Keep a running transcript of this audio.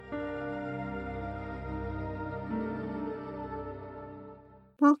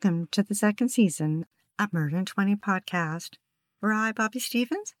Welcome to the second season of Murder in 20 podcast, where I, Bobby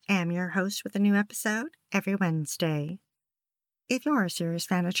Stevens, am your host with a new episode every Wednesday. If you're a serious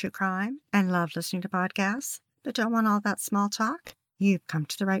fan of true crime and love listening to podcasts, but don't want all that small talk, you've come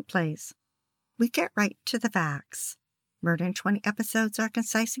to the right place. We get right to the facts. Murder in 20 episodes are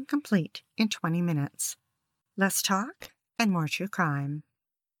concise and complete in 20 minutes. Less talk and more true crime.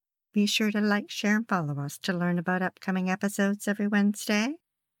 Be sure to like, share, and follow us to learn about upcoming episodes every Wednesday.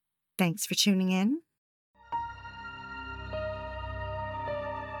 Thanks for tuning in.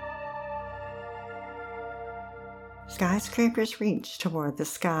 Skyscrapers reach toward the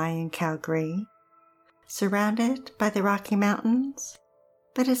sky in Calgary, surrounded by the Rocky Mountains,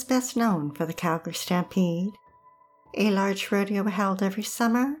 but is best known for the Calgary Stampede, a large rodeo held every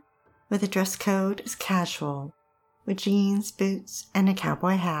summer where the dress code is casual, with jeans, boots, and a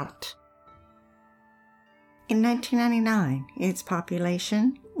cowboy hat. In 1999, its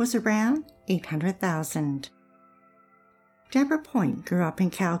population was around 800,000. Deborah Point grew up in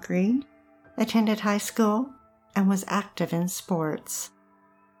Calgary, attended high school, and was active in sports.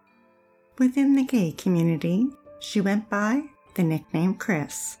 Within the gay community, she went by the nickname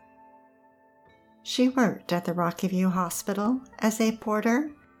Chris. She worked at the Rockview Hospital as a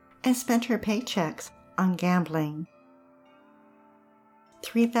porter and spent her paychecks on gambling.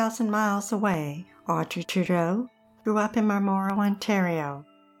 3,000 miles away, Audrey Trudeau grew up in Memorial, Ontario,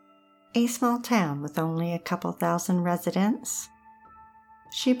 a small town with only a couple thousand residents.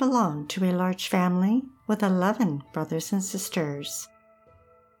 She belonged to a large family with 11 brothers and sisters.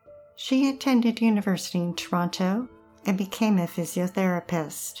 She attended university in Toronto and became a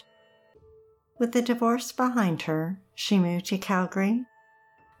physiotherapist. With the divorce behind her, she moved to Calgary,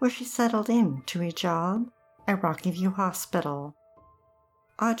 where she settled into a job at Rockview Hospital.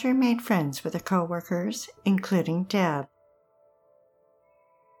 Audrey made friends with her co-workers, including Deb.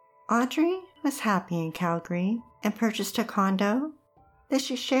 Audrey was happy in Calgary and purchased a condo that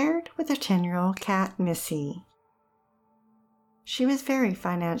she shared with her 10-year-old cat, Missy. She was very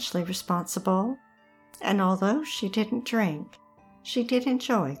financially responsible, and although she didn't drink, she did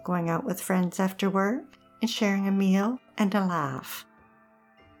enjoy going out with friends after work and sharing a meal and a laugh.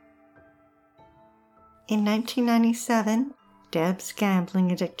 In 1997, Deb's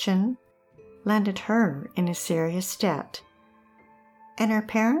gambling addiction landed her in a serious debt, and her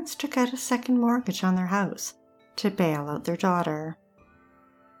parents took out a second mortgage on their house to bail out their daughter.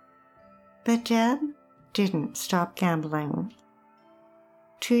 But Deb didn't stop gambling.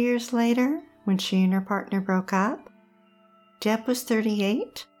 2 years later, when she and her partner broke up, Deb was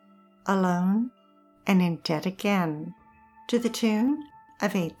 38, alone, and in debt again, to the tune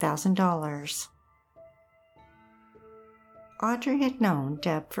of $8,000. Audrey had known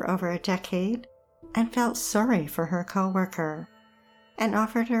Deb for over a decade and felt sorry for her co-worker and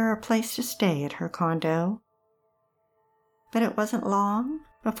offered her a place to stay at her condo. But it wasn't long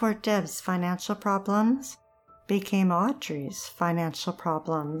before Deb's financial problems became Audrey's financial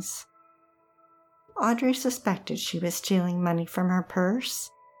problems. Audrey suspected she was stealing money from her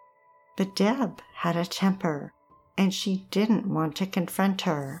purse, but Deb had a temper and she didn't want to confront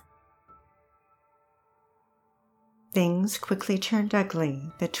her. Things quickly turned ugly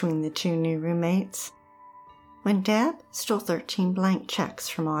between the two new roommates when Deb stole 13 blank checks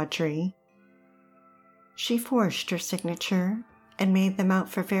from Audrey. She forged her signature and made them out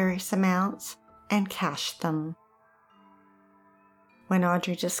for various amounts and cashed them. When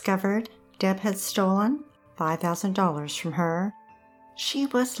Audrey discovered Deb had stolen $5,000 from her, she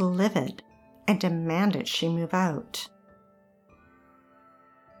was livid and demanded she move out.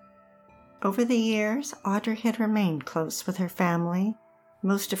 Over the years, Audrey had remained close with her family,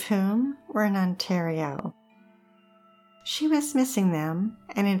 most of whom were in Ontario. She was missing them,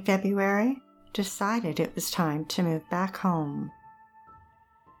 and in February decided it was time to move back home.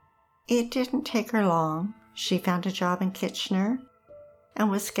 It didn't take her long. She found a job in Kitchener and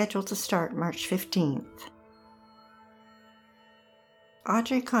was scheduled to start March 15th.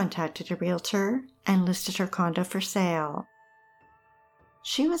 Audrey contacted a realtor and listed her condo for sale.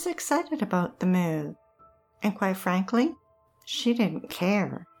 She was excited about the move, and quite frankly, she didn't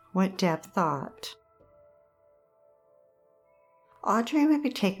care what Deb thought. Audrey would be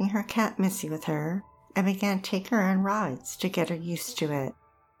taking her cat Missy with her and began taking her on rides to get her used to it.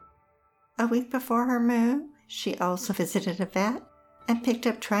 A week before her move, she also visited a vet and picked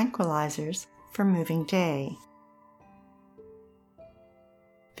up tranquilizers for moving day.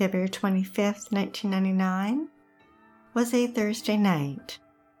 February 25th, 1999 was a Thursday night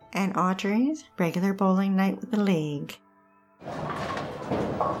and Audrey's regular bowling night with the league.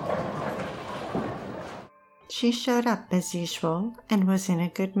 She showed up as usual and was in a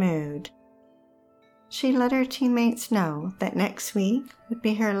good mood. She let her teammates know that next week would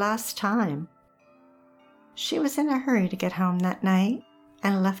be her last time. She was in a hurry to get home that night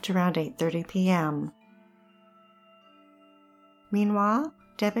and left around 8:30 p.m. Meanwhile,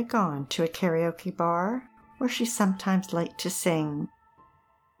 Deb had gone to a karaoke bar where she sometimes liked to sing.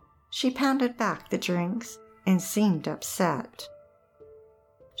 She pounded back the drinks and seemed upset.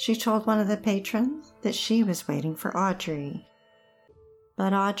 She told one of the patrons that she was waiting for Audrey.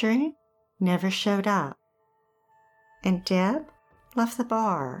 But Audrey never showed up, and Deb left the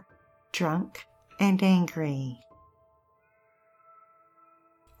bar, drunk and angry.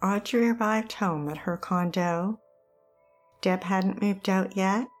 Audrey arrived home at her condo. Deb hadn't moved out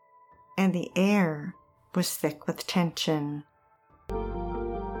yet, and the air was thick with tension.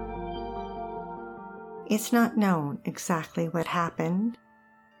 It's not known exactly what happened,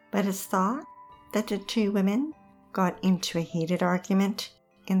 but it's thought that the two women got into a heated argument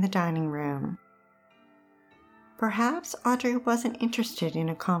in the dining room. Perhaps Audrey wasn't interested in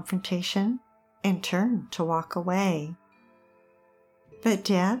a confrontation and turned to walk away. But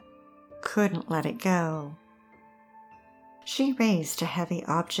Deb couldn't let it go. She raised a heavy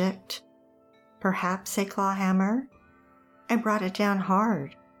object, perhaps a claw hammer, and brought it down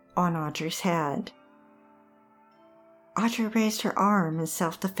hard on Audrey's head. Audrey raised her arm in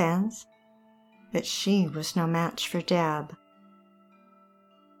self-defense, but she was no match for Deb.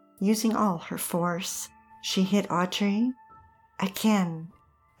 Using all her force, she hit Audrey again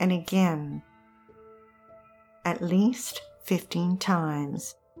and again, at least 15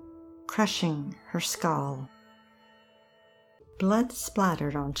 times, crushing her skull. Blood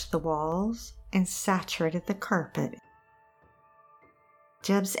splattered onto the walls and saturated the carpet.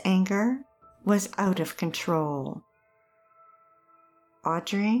 Deb's anger was out of control.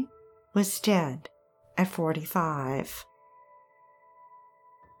 Audrey was dead at 45.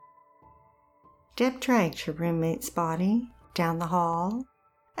 Deb dragged her roommate's body down the hall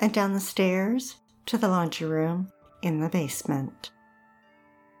and down the stairs to the laundry room in the basement.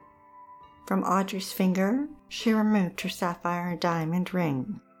 From Audrey's finger, she removed her sapphire diamond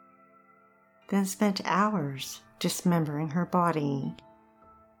ring, then spent hours dismembering her body.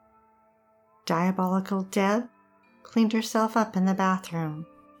 Diabolical Deb cleaned herself up in the bathroom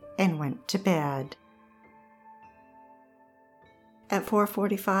and went to bed. At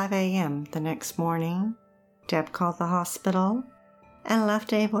 4:45 a.m. the next morning, Deb called the hospital and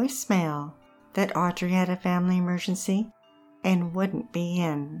left a voicemail that Audrey had a family emergency and wouldn't be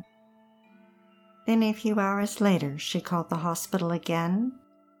in. Then a few hours later, she called the hospital again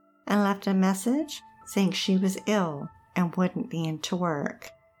and left a message saying she was ill and wouldn't be in to work.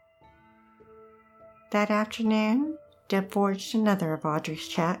 That afternoon, Deb forged another of Audrey's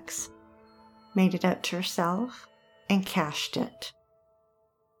checks, made it out to herself, and cashed it.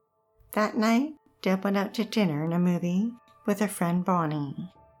 That night, Deb went out to dinner and a movie with her friend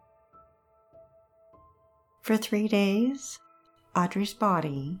Bonnie. For 3 days, Audrey's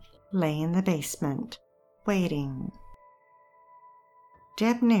body lay in the basement, waiting.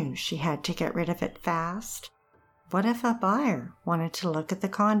 Deb knew she had to get rid of it fast. What if a buyer wanted to look at the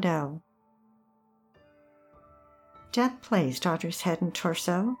condo? Deb placed Audrey's head and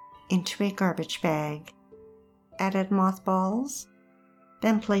torso into a garbage bag, added mothballs,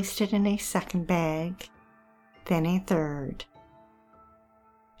 then placed it in a second bag, then a third.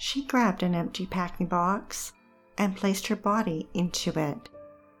 She grabbed an empty packing box and placed her body into it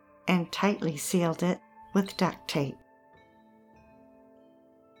and tightly sealed it with duct tape.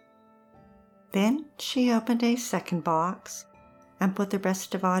 Then she opened a second box and put the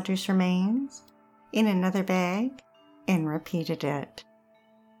rest of Audrey's remains in another bag and repeated it.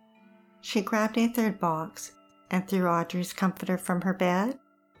 She grabbed a third box and threw Audrey's comforter from her bed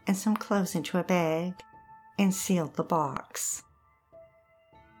and some clothes into a bag and sealed the box.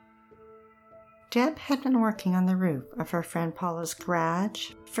 Deb had been working on the roof of her friend Paula's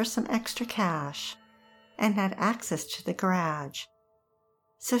garage for some extra cash and had access to the garage,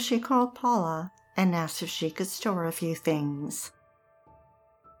 so she called Paula and asked if she could store a few things.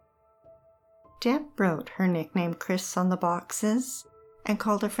 Deb wrote her nickname Chris on the boxes and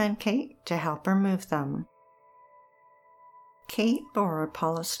called her friend Kate to help her move them. Kate borrowed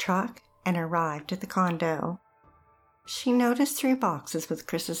Paula's truck and arrived at the condo. She noticed 3 boxes with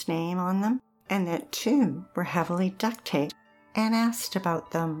Chris's name on them and that 2 were heavily duct taped and asked about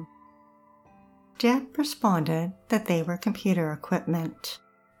them. Deb responded that they were computer equipment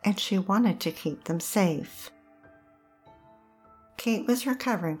and she wanted to keep them safe. Kate was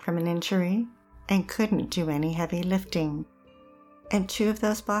recovering from an injury and couldn't do any heavy lifting, and 2 of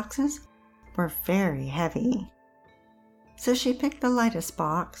those boxes were very heavy. So she picked the lightest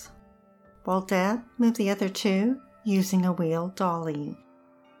box, while Deb moved the other two using a wheeled dolly.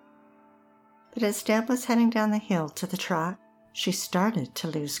 But as Deb was heading down the hill to the truck, she started to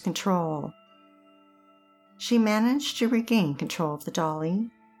lose control. She managed to regain control of the dolly,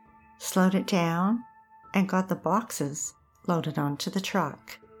 slowed it down, and got the boxes loaded onto the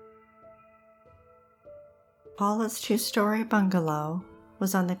truck. Paula's two-story bungalow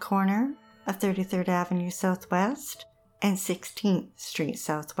was on the corner of 33rd Avenue Southwest and 16th Street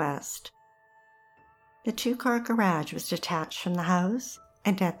Southwest. The two-car garage was detached from the house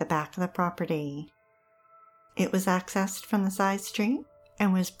and at the back of the property. It was accessed from the side street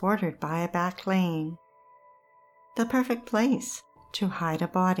and was bordered by a back lane. The perfect place to hide a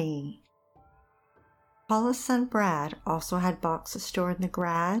body. Paula's son Brad also had boxes stored in the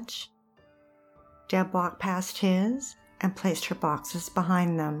garage. Deb walked past his and placed her boxes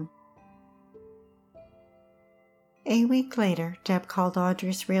behind them. A week later, Deb called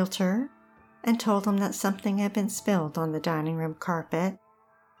Audrey's realtor and told him that something had been spilled on the dining room carpet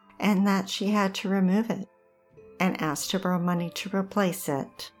and that she had to remove it, and asked to borrow money to replace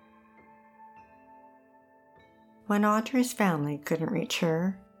it. When Audrey's family couldn't reach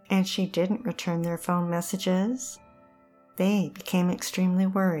her and she didn't return their phone messages, they became extremely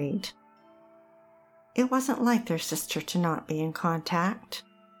worried. It wasn't like their sister to not be in contact.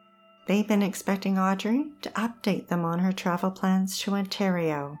 They'd been expecting Audrey to update them on her travel plans to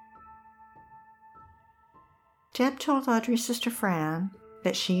Ontario. Deb told Audrey's sister Fran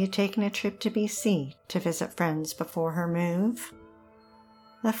that she had taken a trip to BC to visit friends before her move.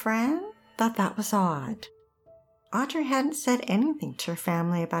 The Fran thought that was odd. Audrey hadn't said anything to her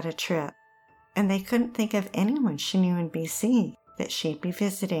family about a trip, and they couldn't think of anyone she knew in BC that she'd be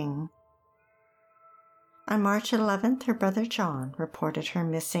visiting. On March 11th, her brother John reported her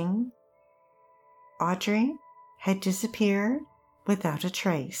missing. Audrey had disappeared without a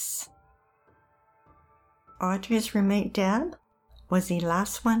trace. Audrey's roommate Deb was the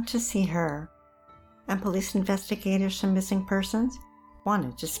last one to see her, and police investigators from missing persons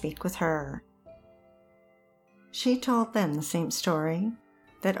wanted to speak with her. She told them the same story,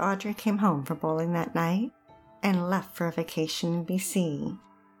 that Audrey came home from bowling that night and left for a vacation in BC.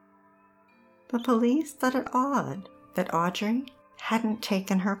 But police thought it odd that Audrey hadn't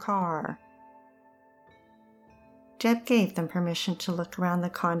taken her car. Deb gave them permission to look around the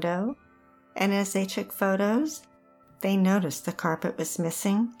condo, and as they took photos, they noticed the carpet was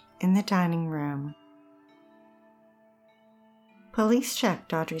missing in the dining room. Police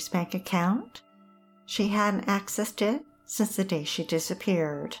checked Audrey's bank account. She hadn't accessed it since the day she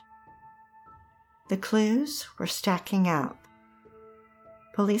disappeared. The clues were stacking up.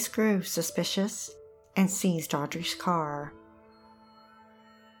 Police grew suspicious and seized Audrey's car.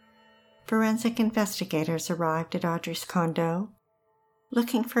 Forensic investigators arrived at Audrey's condo,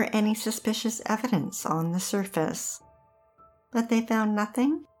 looking for any suspicious evidence on the surface, but they found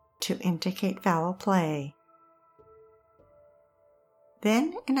nothing to indicate foul play.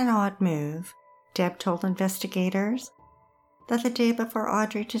 Then, in an odd move, Deb told investigators that the day before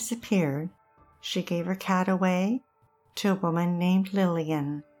Audrey disappeared, she gave her cat away to a woman named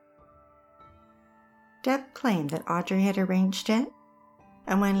Lillian. Deb claimed that Audrey had arranged it,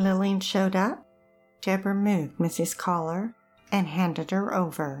 and when Lillian showed up, Deb removed Missy's collar and handed her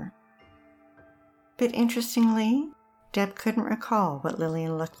over. But interestingly, Deb couldn't recall what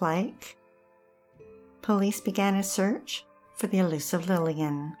Lillian looked like. Police began a search for the elusive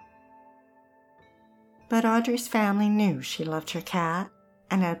Lillian. But Audrey's family knew she loved her cat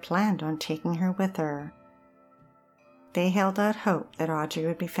and had planned on taking her with her. They held out hope that Audrey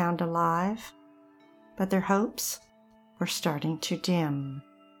would be found alive, but their hopes were starting to dim.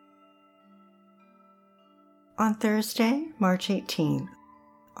 On Thursday, March 18th,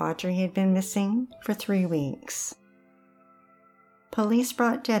 Audrey had been missing for 3 weeks. Police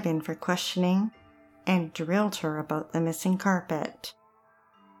brought Deb in for questioning and drilled her about the missing carpet.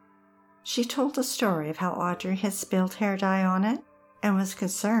 She told the story of how Audrey had spilled hair dye on it and was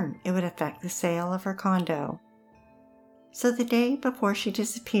concerned it would affect the sale of her condo. So the day before she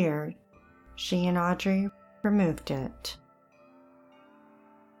disappeared, she and Audrey removed it.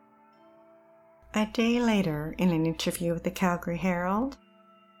 A day later, in an interview with the Calgary Herald,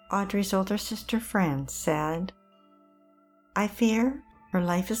 Audrey's older sister Fran said, "I fear her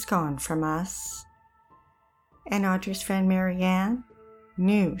life is gone from us." And Audrey's friend Marianne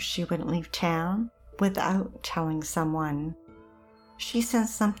knew she wouldn't leave town without telling someone. She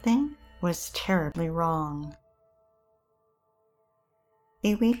sensed something was terribly wrong.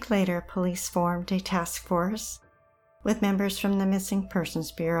 A week later, police formed a task force with members from the Missing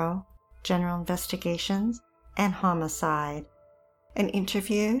Persons Bureau general investigations, and homicide, and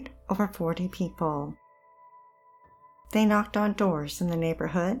interviewed over 40 people. They knocked on doors in the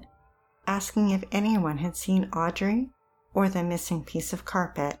neighborhood, asking if anyone had seen Audrey or the missing piece of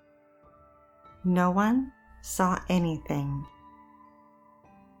carpet. No one saw anything.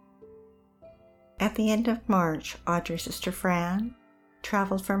 At the end of March, Audrey's sister Fran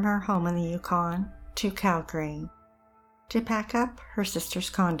traveled from her home in the Yukon to Calgary to pack up her sister's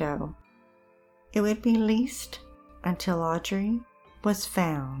condo. It would be leased until Audrey was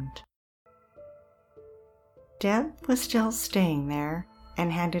found. Deb was still staying there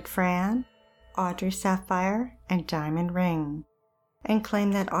and handed Fran Audrey's sapphire and diamond ring and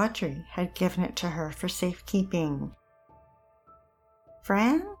claimed that Audrey had given it to her for safekeeping.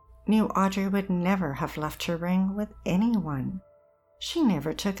 Fran knew Audrey would never have left her ring with anyone. She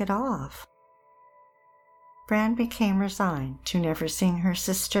never took it off. Fran became resigned to never seeing her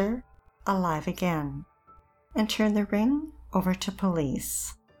sister alive again and turned the ring over to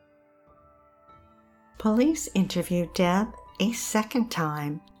police. Police interviewed Deb a second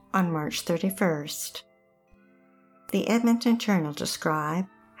time on March 31st. The Edmonton Journal described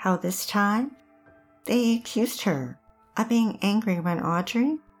how this time they accused her of being angry when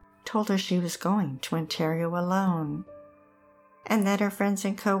Audrey told her she was going to Ontario alone, and that her friends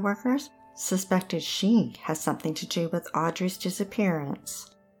and co-workers suspected she had something to do with Audrey's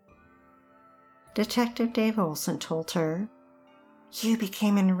disappearance. Detective Dave Olson told her, "You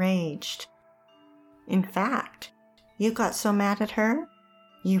became enraged. In fact, you got so mad at her,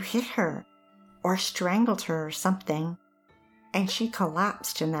 you hit her or strangled her or something, and she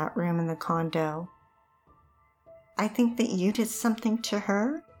collapsed in that room in the condo. I think that you did something to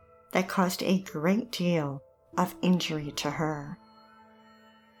her that caused a great deal of injury to her."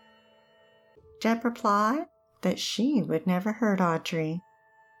 Deb replied that she would never hurt Audrey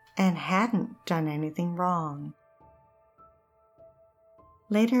and hadn't done anything wrong.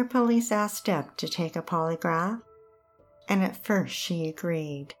 Later, police asked Deb to take a polygraph, and at first she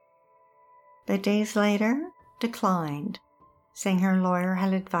agreed, but days later declined, saying her lawyer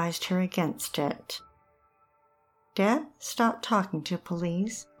had advised her against it. Deb stopped talking to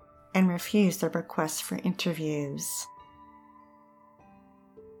police and refused their requests for interviews.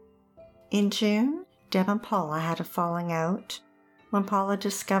 In June, Deb and Paula had a falling out when Paula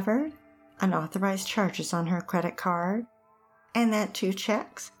discovered unauthorized charges on her credit card and that 2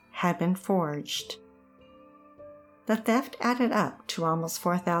 checks had been forged. The theft added up to almost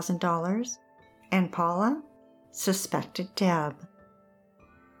 $4,000, and Paula suspected Deb.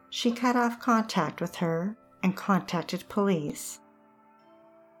 She cut off contact with her and contacted police.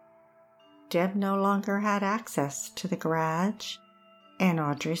 Deb no longer had access to the garage and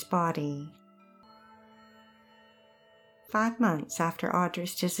Audrey's body. 5 months after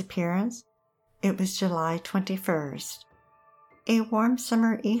Audrey's disappearance, it was July 21st, a warm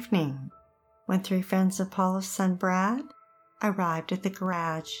summer evening, when 3 friends of Paula's son Brad arrived at the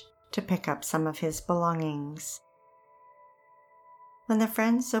garage to pick up some of his belongings. When the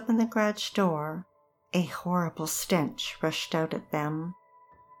friends opened the garage door, a horrible stench rushed out at them.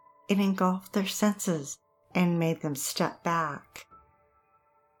 It engulfed their senses and made them step back.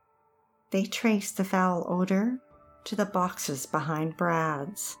 They traced the foul odor to the boxes behind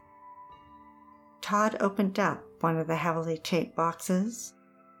Brad's. Todd opened up one of the heavily taped boxes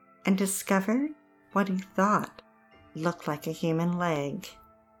and discovered what he thought looked like a human leg.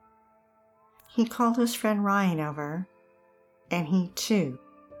 He called his friend Ryan over, and he too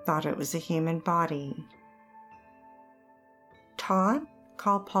thought it was a human body. Todd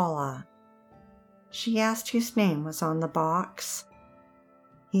called Paula. She asked whose name was on the box.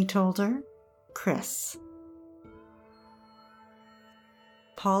 He told her, Chris.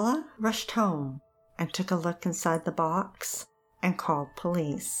 Paula rushed home and took a look inside the box and called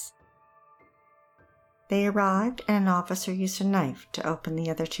police. They arrived and an officer used a knife to open the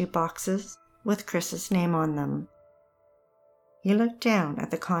other 2 boxes with Chris's name on them. He looked down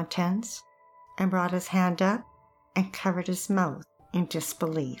at the contents and brought his hand up and covered his mouth in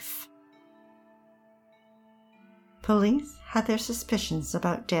disbelief. Police had their suspicions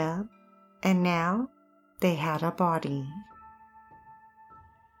about Deb, and now they had a body.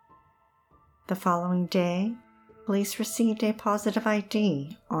 The following day, police received a positive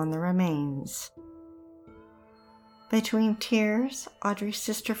ID on the remains. Between tears, Audrey's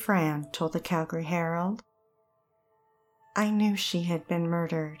sister Fran told the Calgary Herald, "I knew she had been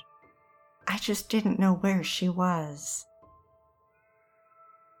murdered. I just didn't know where she was."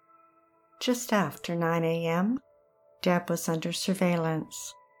 Just after 9 a.m., Deb was under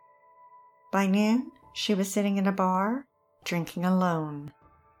surveillance. By noon, she was sitting in a bar, drinking alone.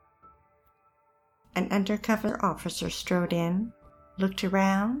 an undercover officer strode in, looked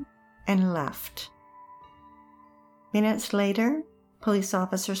around, and left. Minutes later, police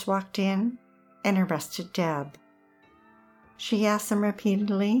officers walked in and arrested Deb. She asked them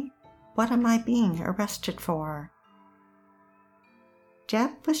repeatedly, "What am I being arrested for?"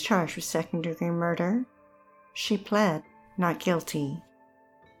 Deb was charged with second-degree murder. She pled not guilty.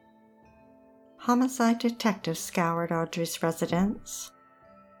 Homicide detectives scoured Audrey's residence.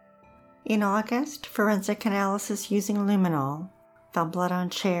 In August, forensic analysis using luminol found blood on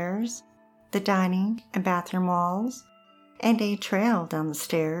chairs, the dining and bathroom walls, and a trail down the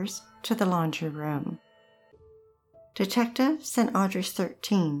stairs to the laundry room. Detectives sent Audrey's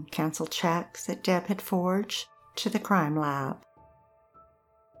 13 canceled checks that Deb had forged to the crime lab.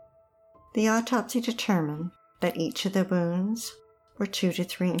 The autopsy determined that each of the wounds were 2 to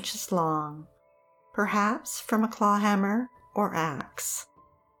 3 inches long, perhaps from a claw hammer or axe.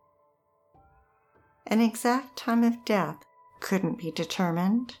 An exact time of death couldn't be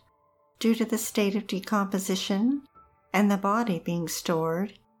determined due to the state of decomposition and the body being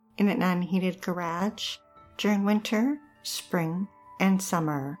stored in an unheated garage during winter, spring, and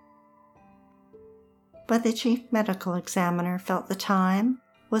summer. But the chief medical examiner felt the time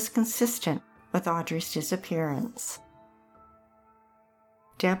was consistent with Audrey's disappearance.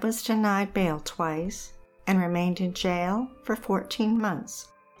 Deb was denied bail twice and remained in jail for 14 months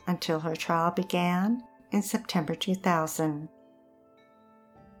until her trial began in September 2000.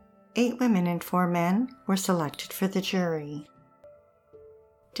 8 women and 4 men were selected for the jury.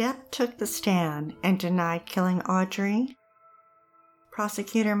 Deb took the stand and denied killing Audrey.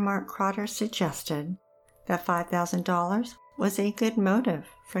 Prosecutor Mark Crotter suggested that $5,000 was a good motive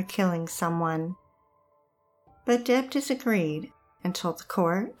for killing someone. But Deb disagreed and told the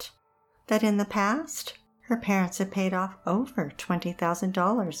court that in the past, her parents had paid off over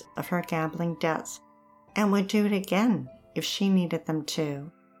 $20,000 of her gambling debts and would do it again if she needed them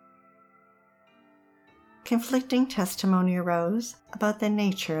to. Conflicting testimony arose about the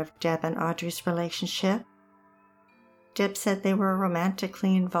nature of Deb and Audrey's relationship. Deb said they were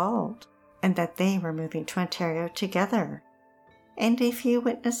romantically involved and that they were moving to Ontario together, and a few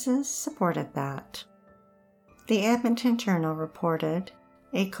witnesses supported that. The Edmonton Journal reported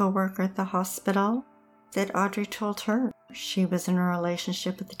a co-worker at the hospital that Audrey told her she was in a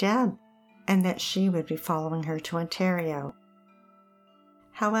relationship with Deb and that she would be following her to Ontario.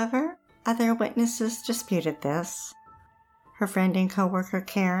 However, other witnesses disputed this. Her friend and co-worker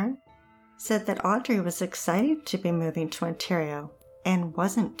Karen said that Audrey was excited to be moving to Ontario and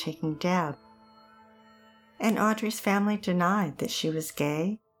wasn't taking Deb. And Audrey's family denied that she was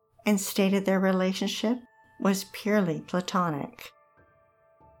gay and stated their relationship was purely platonic.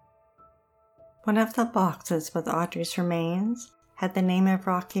 One of the boxes with Audrey's remains had the name of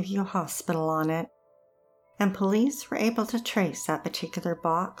Rocky View Hospital on it, and police were able to trace that particular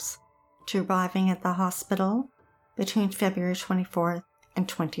box to arriving at the hospital between February 24th and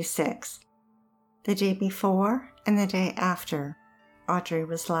 26th, the day before and the day after Audrey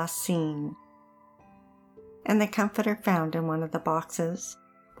was last seen. And the comforter found in one of the boxes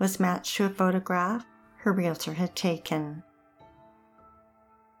was matched to a photograph her realtor had taken.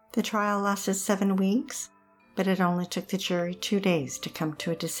 The trial lasted 7 weeks, but it only took the jury 2 days to come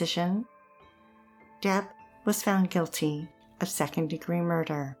to a decision. Deb was found guilty of second-degree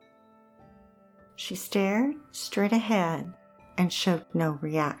murder. She stared straight ahead and showed no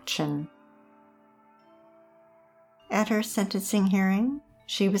reaction. At her sentencing hearing,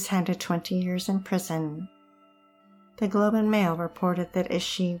 she was handed 20 years in prison. The Globe and Mail reported that as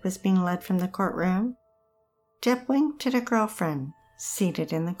she was being led from the courtroom, Deb winked at a girlfriend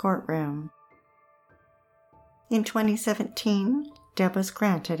seated in the courtroom. In 2017, Deb was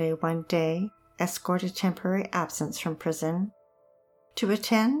granted a 1-day escorted temporary absence from prison to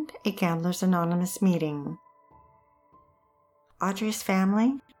attend a Gamblers Anonymous meeting. Audrey's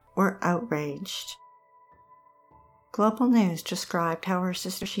family were outraged. Global News described how her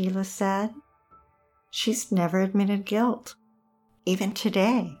sister Sheila said, "She's never admitted guilt. Even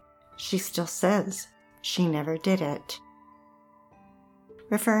today, she still says she never did it."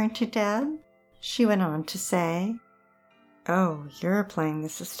 Referring to Deb, she went on to say, "Oh, you're playing the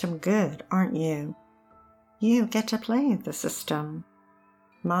system good, aren't you? You get to play the system.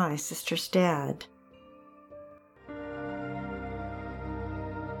 My sister's dead."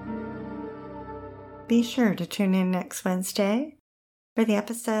 Be sure to tune in next Wednesday for the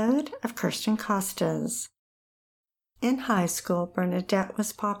episode of Kirsten Costas. In high school, Bernadette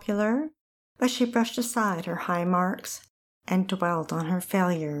was popular, but she brushed aside her high marks and dwelled on her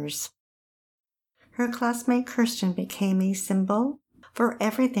failures. Her classmate Kirsten became a symbol for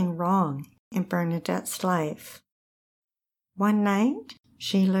everything wrong in Bernadette's life. One night,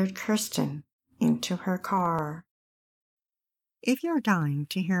 she lured Kirsten into her car. If you're dying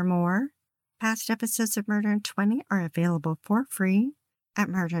to hear more, past episodes of Murder in 20 are available for free at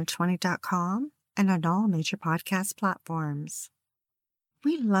murderin20.com and on all major podcast platforms.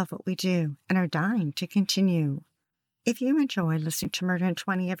 We love what we do and are dying to continue. If you enjoy listening to Murder in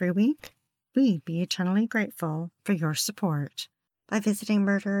 20 every week, we'd be eternally grateful for your support by visiting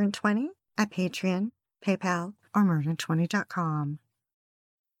Murder in 20 at Patreon, PayPal, or murderin20.com.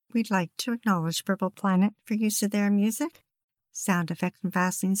 We'd like to acknowledge Purple Planet for use of their music, sound effects from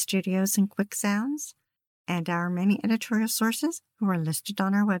Vaseline Studios and Quick Sounds, and our many editorial sources who are listed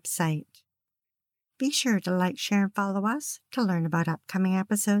on our website. Be sure to like, share, and follow us to learn about upcoming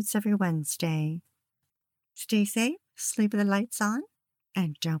episodes every Wednesday. Stay safe, sleep with the lights on,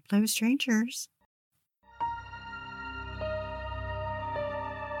 and don't play with strangers.